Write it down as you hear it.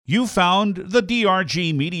You found the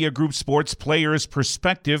DRG Media Group Sports Players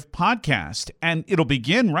Perspective podcast, and it'll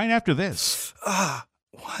begin right after this. Why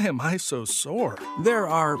am I so sore? There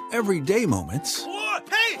are everyday moments. Whoa,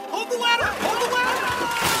 hey, hold the ladder! Hold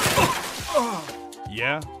the ladder!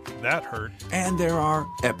 Yeah, that hurt. And there are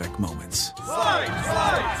epic moments. Slide!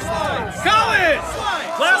 College!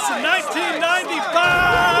 Class of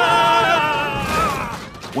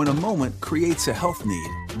 1995! When a moment creates a health need,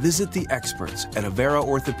 visit the experts at Avera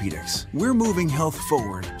Orthopedics. We're moving health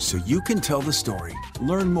forward so you can tell the story.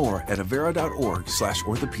 Learn more at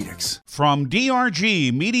avera.org/orthopedics. From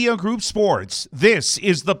DRG Media Group Sports, this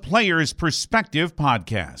is the Players Perspective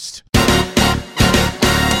podcast.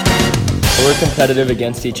 We're competitive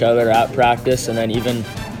against each other at practice and then even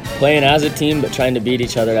playing as a team but trying to beat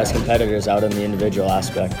each other as competitors out in the individual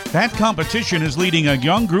aspect. That competition is leading a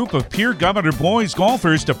young group of Pierre Governor boys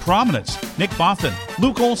golfers to prominence. Nick Bothan,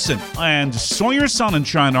 Luke Olson, and Sawyer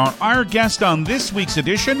Sonnenschein are our guests on this week's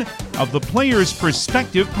edition of the Players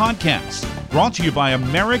Perspective podcast, brought to you by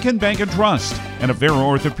American Bank & Trust and Avera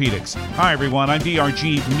Orthopedics. Hi everyone, I'm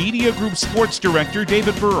DRG Media Group Sports Director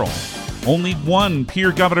David Burrell. Only one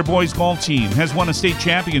Pierre Governor boys golf team has won a state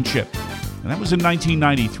championship, and that was in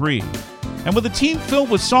 1993. And with a team filled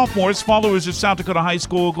with sophomores, followers of South Dakota high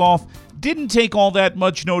school golf didn't take all that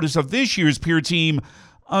much notice of this year's Pierre team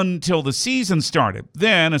until the season started.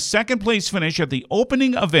 Then a second-place finish at the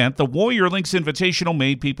opening event, the Warrior Links Invitational,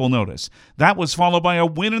 made people notice. That was followed by a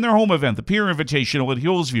win in their home event, the Pierre Invitational at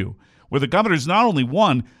Hillsview, where the Governors not only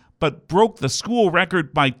won, but broke the school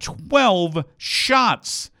record by 12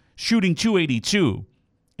 shots, shooting .282.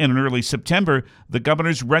 In early September, the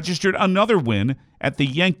Governors registered another win at the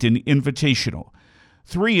Yankton Invitational.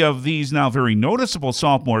 Three of these now very noticeable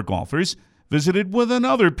sophomore golfers visited with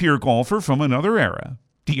another peer golfer from another era.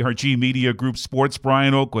 DRG Media Group Sports'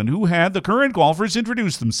 Brian Oakland, who had the current golfers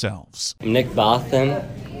introduce themselves. I'm Nick Bothan.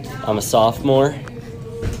 I'm a sophomore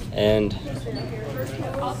and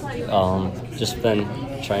just been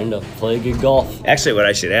trying to play good golf. Actually, what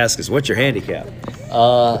I should ask is, what's your handicap?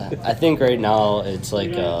 I think right now it's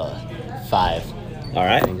like 5. All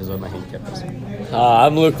right. I think is what my handicap is.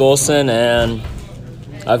 I'm Luke Olson, and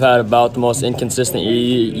I've had about the most inconsistent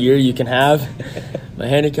year you can have. My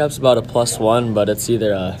handicap's about a +1, but it's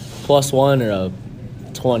either a +1 or a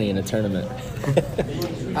 20 in a tournament.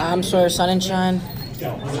 I'm Sawyer Sonnenschein.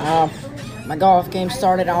 My golf game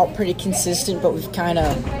started out pretty consistent, but it's been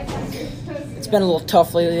a little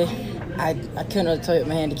tough lately. I couldn't really tell you what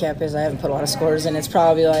my handicap is. I haven't put a lot of scores in. It's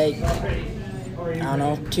probably like, I don't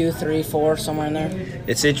know, 2, 3, 4, somewhere in there.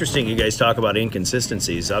 It's interesting you guys talk about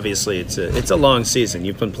inconsistencies. Obviously, it's a long season.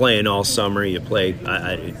 You've been playing all summer. You play.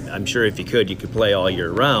 I'm sure if you could play all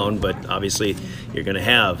year round. But obviously, you're going to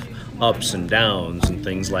have ups and downs and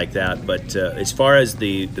things like that. But as far as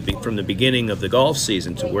from the beginning of the golf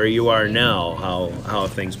season to where you are now, how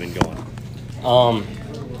have things been going?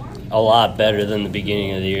 A lot better than the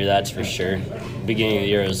beginning of the year, that's for sure. Beginning of the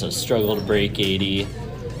year was a struggle to break 80,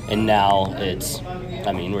 and now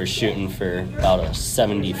we're shooting for about a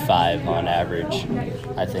 75 on average,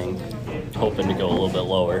 I think. Hoping to go a little bit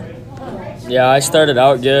lower. Yeah, I started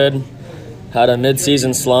out good, had a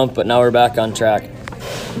mid-season slump, but now we're back on track.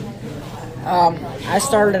 I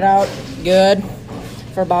started out good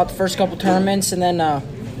for about the first couple tournaments, and then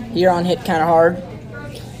Huron hit kind of hard.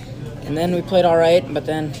 And then we played all right, but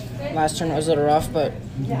then last tournament was a little rough, but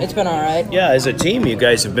it's been all right. Yeah, as a team, you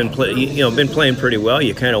guys have been playing pretty well.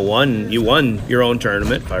 You kind of won your own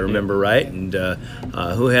tournament, if I remember right. And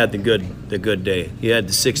who had the good day? You had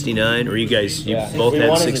the 69, or you guys both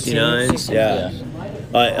had 69s. Yeah.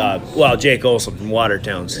 Well, Jake Olson from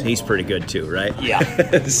Watertown's, he's pretty good too, right?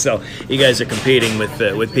 Yeah. So you guys are competing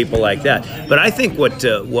with people like that. But I think what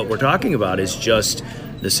we're talking about is just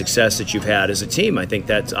the success that you've had as a team. I think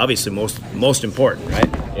that's obviously most important, right?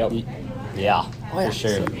 Yep. Yeah, for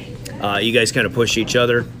sure. You guys kind of push each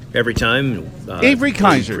other every time. Avery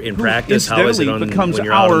Kaiser, in practice, how is it becomes when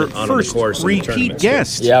you're our on first the course repeat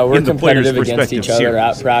guest. Yeah, we're in the Players competitive against each Perspective other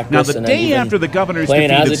series. at practice. Now, the and day then after the Governors playing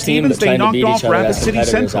defeated as a team, Stevens, but they trying to knocked beat off each other Rapid as City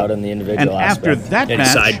competitors Central. out in the And individual after aspect. that Any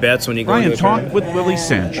match, side bets when you go Brian to a talked tournament? with Willie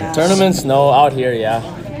Sanchez. Tournaments? No, out here, yeah.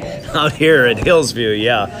 Out here at Hillsview,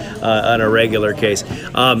 on a regular case.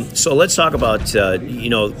 So let's talk about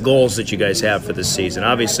goals that you guys have for this season.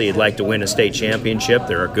 Obviously, you'd like to win a state championship.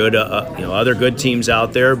 There are good, other good teams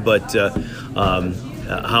out there, but how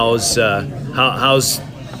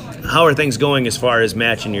are things going as far as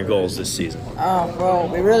matching your goals this season? Well,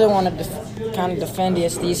 we really want to kind of defend the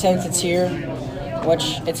SD since it's here,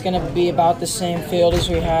 which it's going to be about the same field as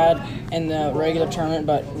we had in the regular tournament,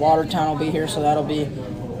 but Watertown will be here, so that'll be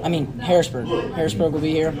Harrisburg. Harrisburg will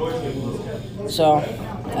be here. So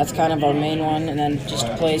that's kind of our main one, and then just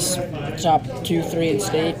to place top 2, 3 in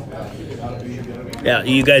state. Yeah,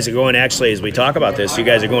 you guys are going, actually, as we talk about this, you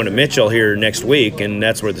guys are going to Mitchell here next week, and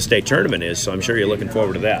that's where the state tournament is, so I'm sure you're looking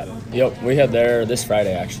forward to that. Yep, we head there this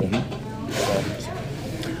Friday, actually.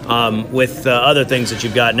 With other things that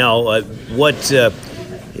you've got now,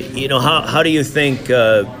 how do you think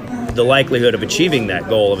the likelihood of achieving that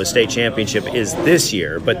goal of a state championship is this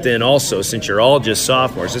year? But then also, since you're all just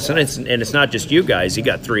sophomores, it's not just you guys. You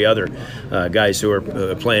got 3 other guys who are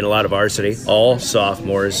playing a lot of varsity, all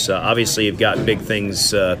sophomores. Obviously, you've got big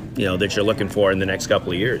things that you're looking for in the next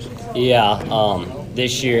couple of years. Yeah,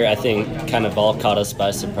 this year I think kind of all caught us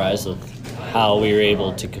by surprise with how we were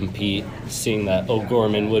able to compete, seeing that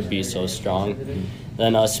O'Gorman would be so strong.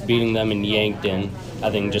 Then us beating them in Yankton, I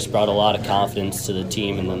think just brought a lot of confidence to the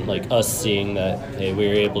team, and then us seeing that, hey, we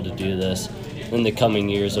were able to do this. In the coming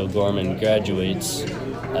years, O'Gorman graduates,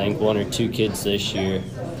 I think 1 or 2 kids this year,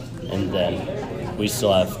 and then we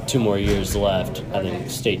still have 2 more years left. I think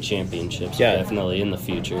state championships definitely in the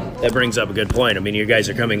future. That brings up a good point. I mean, you guys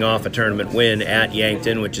are coming off a tournament win at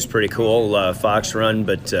Yankton, which is pretty cool, Fox Run.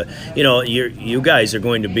 But you guys are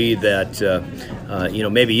going to be that.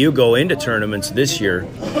 Maybe you go into tournaments this year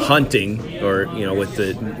hunting, or with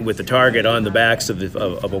the target on the backs of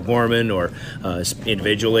O'Gorman, or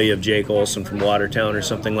individually of Jake Olson from Watertown or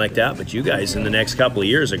something like that. But you guys in the next couple of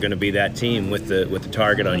years are going to be that team with the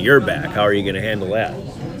target on your back. How are you going to handle that?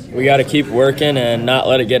 We got to keep working and not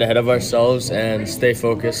let it get ahead of ourselves and stay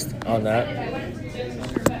focused on that.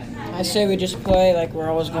 I say we just play like we're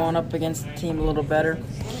always going up against the team a little better.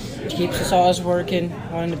 It keeps us always working,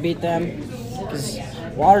 wanting to beat them. Because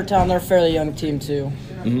Watertown, they're a fairly young team too.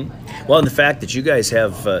 Mm-hmm. Well, and the fact that you guys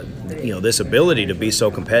have this ability to be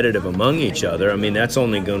so competitive among each other, I mean, that's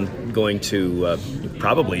only going to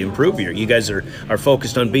probably improve you guys are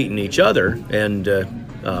focused on beating each other, and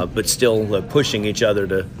but still pushing each other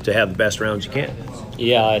to have the best rounds you can.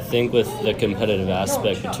 Yeah, I think with the competitive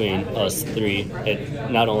aspect between us 3, it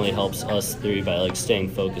not only helps us 3 by staying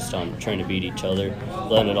focused on trying to beat each other,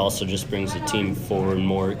 but then it also just brings the team forward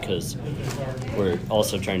more because we're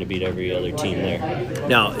also trying to beat every other team there.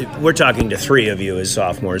 Now, we're talking to 3 of you as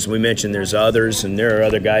sophomores. We mentioned there's others, and there are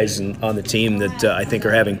other guys on the team that I think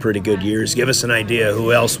are having pretty good years. Give us an idea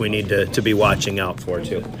who else we need to be watching out for,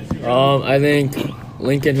 too. I think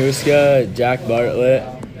Lincoln Huska, Jack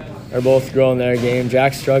Bartlett are both growing their game.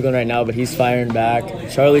 Jack's struggling right now, but he's firing back.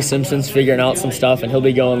 Charlie Simpson's figuring out some stuff, and he'll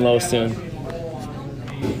be going low soon.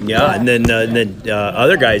 Yeah, and then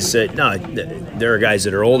other guys, there are guys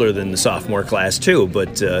that are older than the sophomore class too,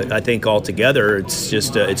 but I think altogether it's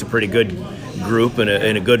just it's a pretty good group and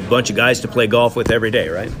a good bunch of guys to play golf with every day,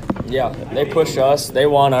 right? Yeah, they push us. They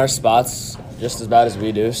want our spots just as bad as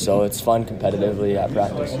we do, so it's fun competitively at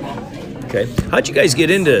practice. Okay. How'd you guys get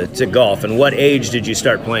into golf, and what age did you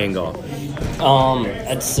start playing golf?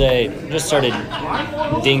 I'd say just started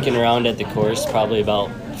dinking around at the course, probably about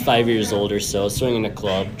 5 years old or so, swinging a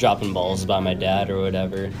club, dropping balls by my dad or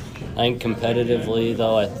whatever. I think competitively,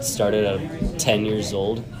 though, I started at 10 years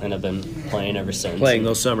old, and I've been playing ever since. Playing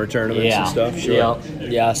those summer tournaments and stuff? Sure.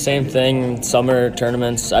 Yeah, same thing, summer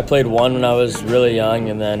tournaments. I played one when I was really young,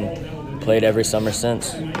 and then played every summer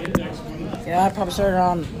since. Yeah, I probably started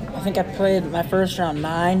around, I think I played my first around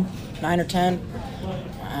 9 or 10.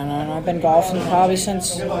 I don't know, I've been golfing probably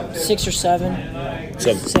since 6 or 7.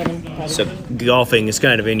 So golfing is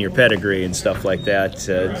kind of in your pedigree and stuff like that.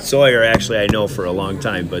 Sawyer, actually, I know for a long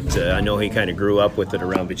time, but I know he kind of grew up with it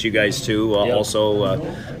around. But you guys, too, also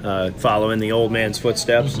following the old man's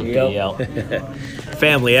footsteps? Yep.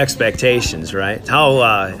 Family expectations, right?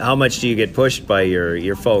 How much do you get pushed by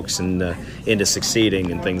your folks and into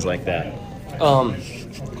succeeding and things like that?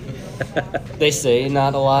 They say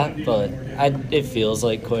not a lot, but it feels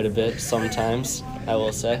like quite a bit sometimes, I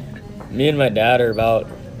will say. Me and my dad are about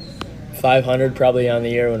 500 probably on the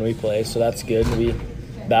year when we play, so that's good. We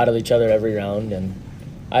battle each other every round, and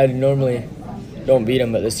I normally don't beat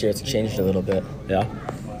him, but this year it's changed a little bit. Yeah?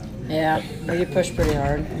 Yeah, we get pushed pretty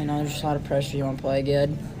hard. There's just a lot of pressure. You want to play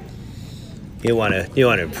good. You want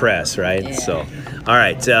to impress, right? Yeah. So, all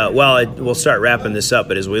right. We'll start wrapping this up.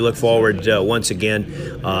 But as we look forward, once again,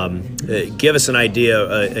 give us an idea.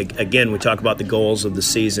 Again, we talk about the goals of the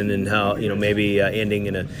season and how maybe ending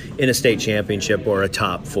in a state championship or a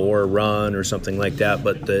top 4 run or something like that.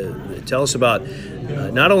 But tell us about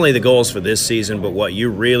not only the goals for this season, but what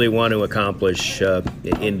you really want to accomplish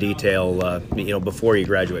in detail. Before you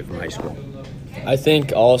graduate from high school. I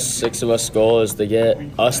think all 6 of us' goal is to get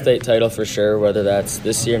a state title for sure, whether that's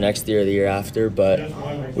this year, next year, or the year after. But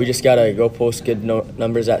we just got to go post good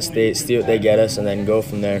numbers at state, see what they get us, and then go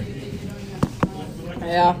from there.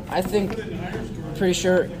 Yeah, I think pretty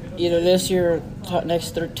sure either this year or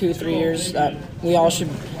next 2-3 years that we all should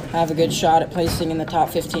have a good shot at placing in the top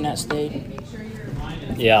 15 at state.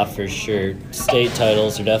 Yeah, for sure. State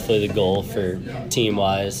titles are definitely the goal for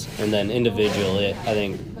team-wise, and then individually, I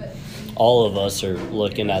think all of us are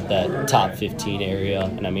looking at that top 15 area,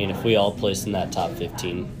 and I mean, if we all place in that top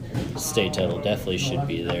 15, state title definitely should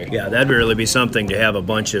be there. Yeah, that'd really be something to have a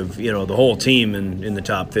bunch of, the whole team in the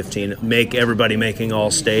top 15, make everybody making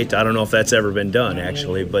all state. I don't know if that's ever been done,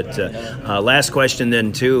 actually. But last question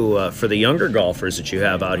then, too, for the younger golfers that you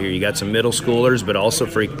have out here. You got some middle schoolers, but also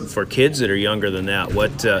for kids that are younger than that.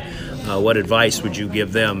 What advice would you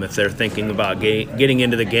give them if they're thinking about getting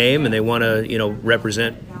into the game and they want to,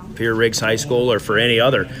 represent Pierre Riggs High School or for any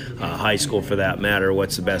other high school for that matter?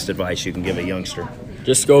 What's the best advice you can give a youngster?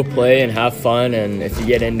 Just go play and have fun, and if you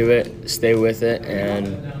get into it, stay with it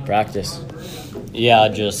and practice. Yeah,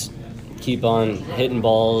 just keep on hitting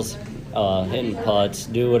balls, hitting putts,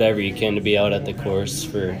 do whatever you can to be out at the course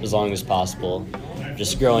for as long as possible.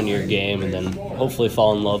 Just grow into your game and then hopefully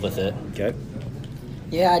fall in love with it. Okay.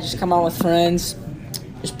 Yeah, just come out with friends,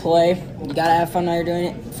 just play. You gotta have fun while you're doing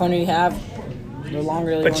it. The funner you have, the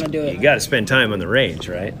longer you want to do it. You got to spend time on the range,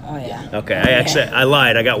 right? Oh yeah. Okay, I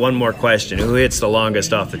lied. I got one more question. Who hits the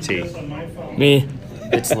longest off the tee? Me.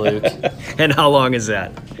 It's Luke. And how long is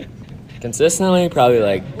that? Consistently,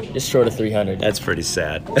 probably just short of 300. That's pretty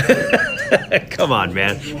sad. Come on,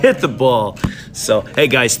 man. Hit the ball. So, hey,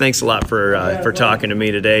 guys, thanks a lot for talking to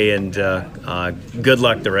me today, and good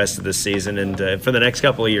luck the rest of the season and for the next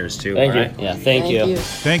couple of years, too. Thank you. Right? Yeah, thank you.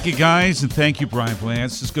 Thank you, guys, and thank you, Brian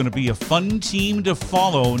Blance. This is going to be a fun team to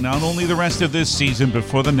follow, not only the rest of this season, but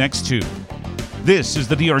for the next 2. This is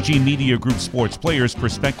the DRG Media Group Sports Players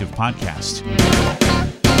Perspective Podcast.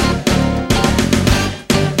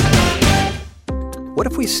 What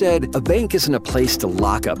if we said a bank isn't a place to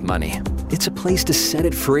lock up money? It's a place to set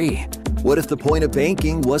it free. What if the point of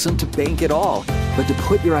banking wasn't to bank at all, but to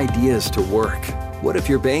put your ideas to work? What if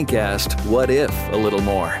your bank asked, what if, a little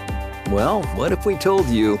more? Well, what if we told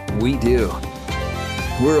you we do?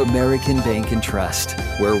 We're American Bank and Trust,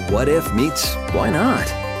 where what if meets why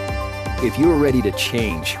not? If you're ready to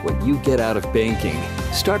change what you get out of banking,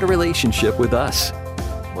 start a relationship with us.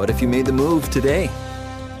 What if you made the move today?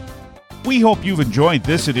 We hope you've enjoyed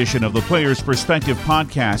this edition of the Players Perspective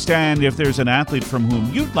Podcast, and if there's an athlete from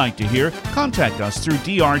whom you'd like to hear, contact us through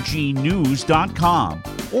drgnews.com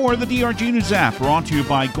or the DRG News app, brought to you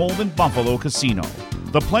by Golden Buffalo Casino.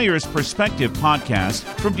 The Players Perspective Podcast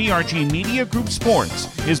from DRG Media Group Sports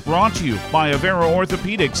is brought to you by Avera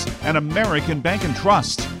Orthopedics and American Bank and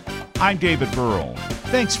Trust. I'm David Burrell.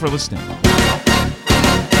 Thanks for listening.